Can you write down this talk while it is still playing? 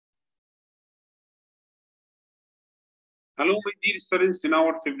Hello, my dear students in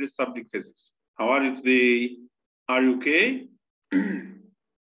our favorite subject, physics. How are you today? Are you okay?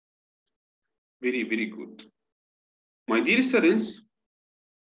 Very, very good. My dear students,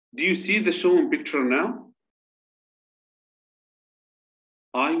 do you see the shown picture now?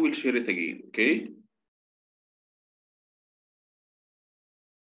 I will share it again, okay?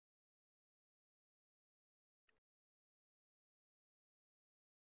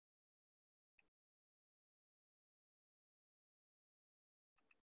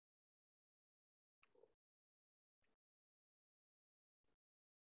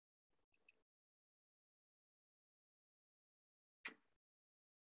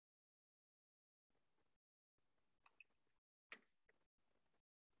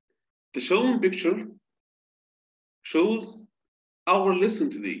 The shown picture shows our lesson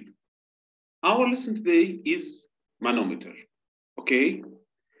today. Our lesson today is manometer, okay?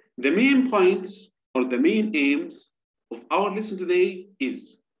 The main points or the main aims of our lesson today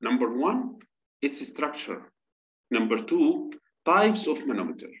is number one, its structure. Number two, types of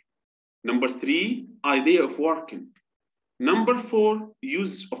manometer. Number three, idea of working. Number four,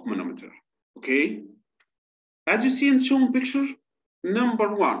 use of manometer, okay? As you see in the shown picture,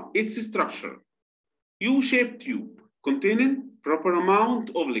 number one, its structure. U-shaped tube containing proper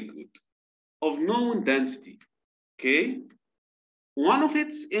amount of liquid of known density, okay? One of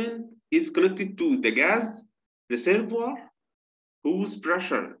its end is connected to the gas reservoir whose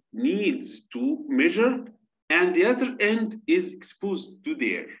pressure needs to measure, and the other end is exposed to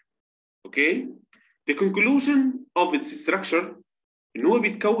the air, okay? The conclusion of its structure ان هو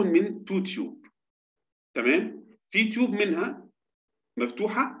بيتكون من تو تيوب، تمام؟ في تيوب منها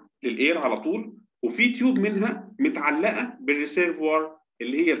مفتوحه للاير على طول، وفي تيوب منها متعلقه بالريسيرفوار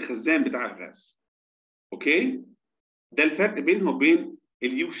اللي هي الخزان بتاع الغاز. اوكي؟ ده الفرق بينه وبين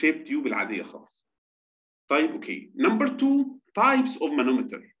اليو شيب تيوب العاديه خالص. طيب اوكي. نمبر 2 types of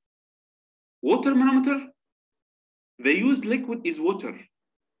manometer. Water manometer. The used liquid is water.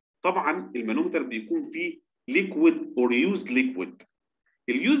 طبعا المانومتر بيكون فيه liquid or used liquid.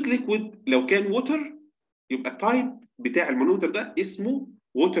 اليوزد ليكويد لو كان ووتر يبقى التايب بتاع المانومتر ده اسمه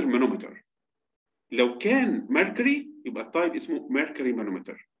ووتر مانومتر. لو كان ميركوري يبقى التايب اسمه ميركوري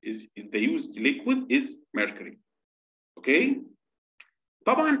مانومتر. The used liquid is mercury. اوكي؟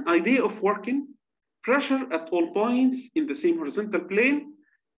 طبعا idea of working pressure at all points in the same horizontal plane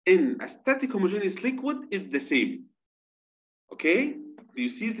in a static homogeneous liquid is the same. Okay? Do you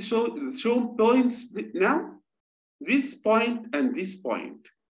see the shown points now? This point and this point.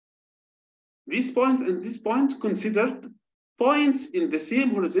 This point and this point considered points in the same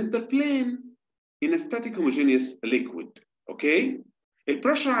horizontal plane in a static homogeneous liquid. Okay?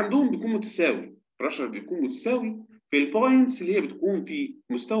 البريشر عندهم بيكون متساوي. البريشر بيكون متساوي في البوينتس اللي هي بتكون في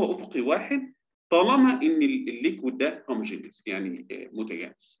مستوى افقي واحد طالما ان الليكويد ده homogeneous يعني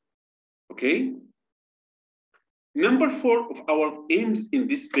متجانس. Okay? Number 4 of our aims in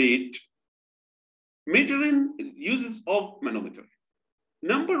this page, measuring uses of manometer.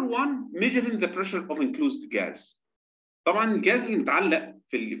 Number 1, measuring the pressure of enclosed gas. طبعا الجاز اللي متعلق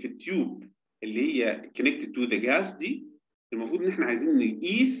في التيوب اللي هي connected to the gas دي المفروض ان احنا عايزين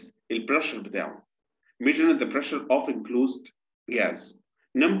نقيس البريشر بتاعه. Measuring the pressure of enclosed gas.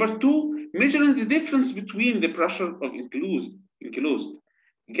 Number 2, measuring the difference between the pressure of enclosed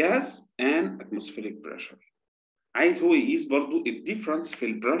gas and atmospheric pressure. عايز هو يقيس برضو الديفرنس في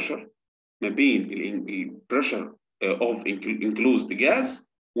البريشر ما بين البريشر of enclosed gas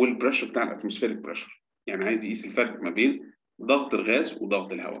والبريشر بتاع الاتموسفيريك بريشر. يعني عايز يقيس الفرق ما بين ضغط الغاز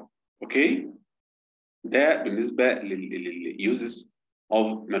وضغط الهواء. اوكي؟ ده بالنسبه للuses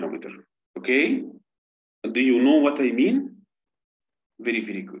of manometer. اوكي؟ Do you know what I mean? Very,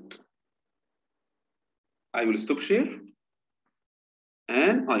 very good. I will stop share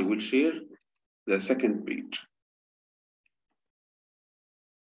and I will share the second page.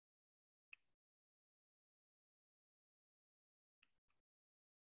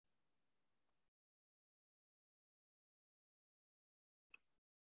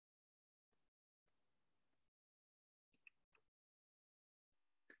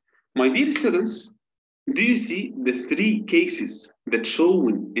 My dear students, do you see the 3 cases that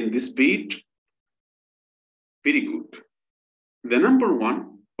shown in this page? Very good. The number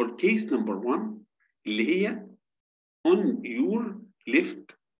 1 or case number 1 اللي هي on your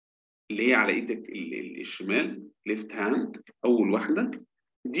left اللي هي على ايدك الشمال left hand اول واحده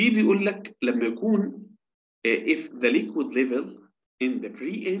دي بيقول لك لما يكون if the liquid level in the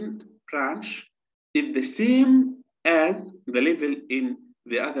free end branch is the same as the level in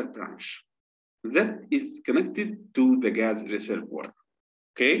the other branch that is connected to the gas reservoir.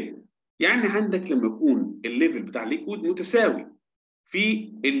 Okay? يعني عندك لما يكون الليفل بتاع الليكويد متساوي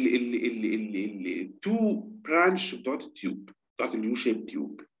في التو برانش بتوعت التيوب، بتوعت اليو شيب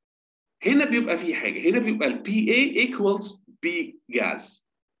تيوب، هنا بيبقى في حاجه، هنا بيبقى البي اي ايكوالز بي جاز.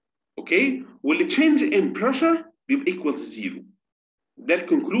 اوكي، والتشينج ان بريشر بيبقى ايكوالز زيرو. ده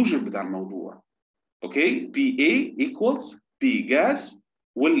الكونكلوجن بتاع الموضوع. اوكي، بي اي ايكوالز بي جاز،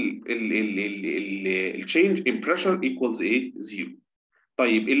 والتشينج ان بريشر ايكوالز ايه؟ زيرو.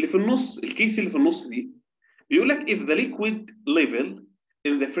 طيب اللي في النص، الكيس اللي في النص دي بيقول لك if the liquid level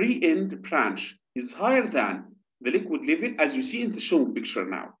in the free end branch is higher than the liquid level as you see in the shown picture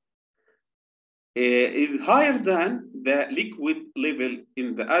now, is higher than the liquid level in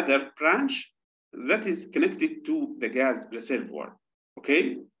the other branch that is connected to the gas reservoir. Okay,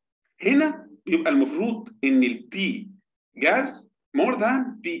 هنا بيبقى المفروض ان ال P gas more than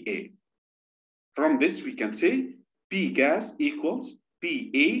PA. From this we can say P gas equals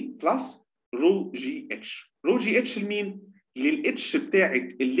PA plus rho GH. rho GH لمين؟ للاتش بتاعت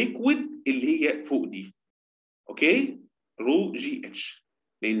الليكويد اللي هي فوق دي. اوكي؟ rho GH.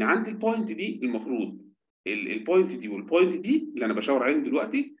 لان عند البوينت دي المفروض البوينت دي والبوينت دي اللي انا بشاور عليهم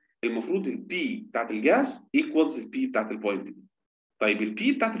دلوقتي، المفروض البي بتاعت الجاز ايكوالز البي بتاعت البوينت دي. طيب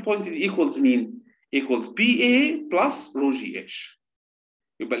البي بتاعت البوينت دي ايكوالز مين؟ ايكوالز بي اي بلس رو جي اتش.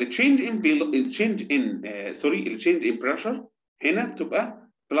 يبقى التشينج ان بريشر هنا بتبقى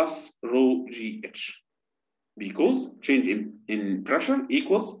بلس رو جي اتش because change in pressure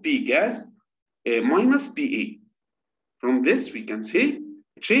equals P gas minus PA. From this we can say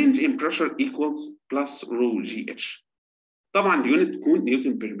change in pressure equals plus rho GH. طبعا اليونت تكون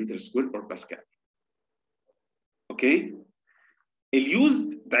نيوتن بير متر سكوير اور باسكال. اوكي،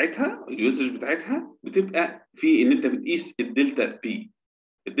 اليوز بتاعتها، اليوزج بتاعتها بتبقى في ان انت بتقيس الدلتا بي.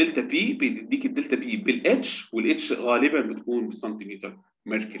 الدلتا بي بيديك الدلتا بي بالاتش، والاتش غالبا بتكون بالسنتيمتر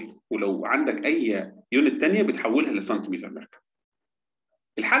ميركوري، ولو عندك اي يونت ثانيه بتحولها لسنتيمتر ميركوري.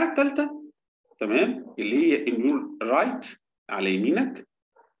 الحاله الثالثه تمام اللي هي in your right على يمينك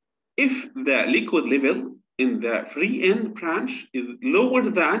if the liquid level in the free end branch is lower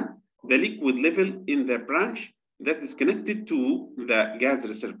than the liquid level in the branch that is connected to the gas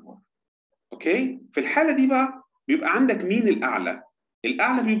reservoir. اوكي، في الحاله دي بقى بيبقى عندك مين الاعلى؟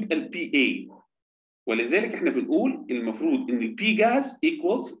 الاعلى بيبقى البي اي، ولذلك احنا بنقول المفروض ان البي جاز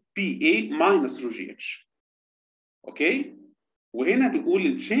ايكوالز بي اي ماينس رو جي اتش. اوكي، وهنا بنقول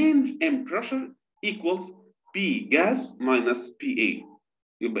التشينج ان بريشر ايكوالز بي جاز ماينس بي اي،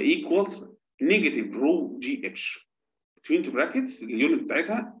 يبقى ايكوالز نيجاتيف رو جي اتش. between two brackets اليونت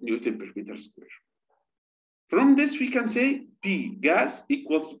بتاعتها نيوتن بير متر سكوير. From this we can say P gas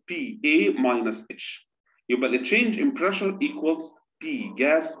equals PA minus H. يبقى the change in pressure equals P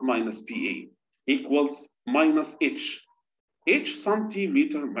gas minus PA equals minus H. H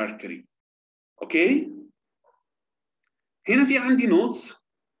centimeter mercury. اوكي؟ هنا في عندي نوتس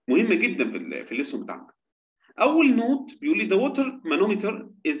مهمة جدا في الليسون بتاعنا. أول نوت بيقول لي the water manometer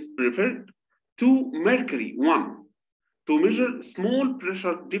is preferred to mercury 1 to measure small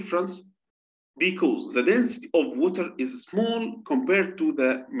pressure difference because the density of water is small compared to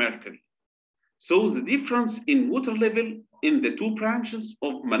the mercury. So the difference in water level in the two branches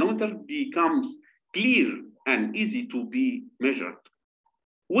of manometer becomes clear and easy to be measured,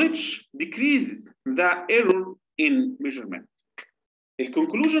 which decreases the error in measurement.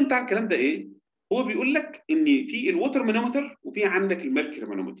 الكونكلوجن بتاع الكلام ده ايه؟ هو بيقول لك ان في الووتر مانومتر وفي عندك الميركوري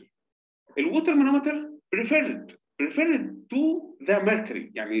مانومتر. الووتر مانومتر preferred to the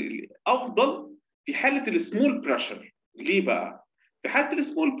mercury، يعني افضل في حاله السمول بريشر. ليه بقى؟ في حاله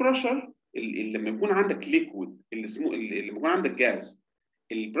السمول بريشر لما يكون عندك ليكويد، لما يكون عندك جاز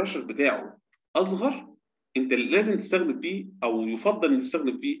البريشر بتاعه اصغر، انت لازم تستخدم فيه او يفضل ان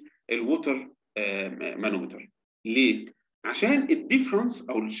تستخدم فيه الووتر مانومتر. ليه؟ عشان الديفرنس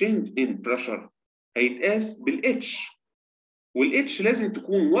او التشينج ان بريشر هيتقاس بالاتش، والاتش لازم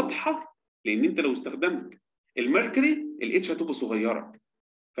تكون واضحه، لان انت لو استخدمت الميركوري الاتش هتبقى صغيره،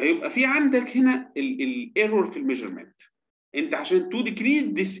 فيبقى في عندك هنا الايرور في الميجرمنت. انت عشان تو ديكريز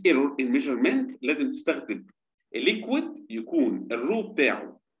ذيس ايرور ان ميجرمنت لازم تستخدم الليكويد يكون الرو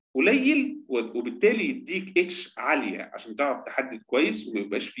بتاعه قليل، وبالتالي يديك اتش عاليه عشان تعرف تحدد كويس وما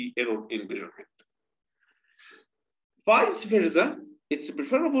يبقاش فيه ايرور ان ميجرمنت. Vice versa, it's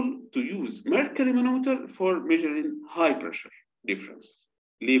preferable to use mercury manometer for measuring high pressure difference.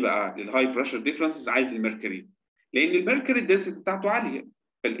 ليه بقى؟ الهاي بريشر ديفرنس عايز الميركوري، لان الميركوري الدنسيتي بتاعته عاليه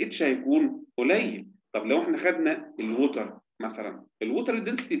فالاتش هيكون قليل. طب لو احنا خدنا الووتر مثلا، الووتر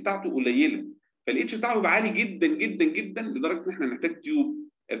الدنسيتي بتاعته قليله فالاتش بتاعه يبقى عالي جدا جدا جدا لدرجه ان احنا نحتاج تيوب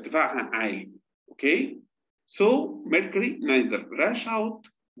ارتفاعها عالي. اوكي؟ So mercury neither rush out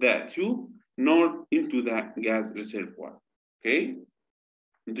the tube nor into the gas reservoir. Okay?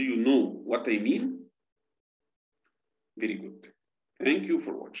 Do you know what I mean? Very good. Thank you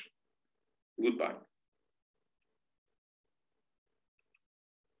for watching. Goodbye.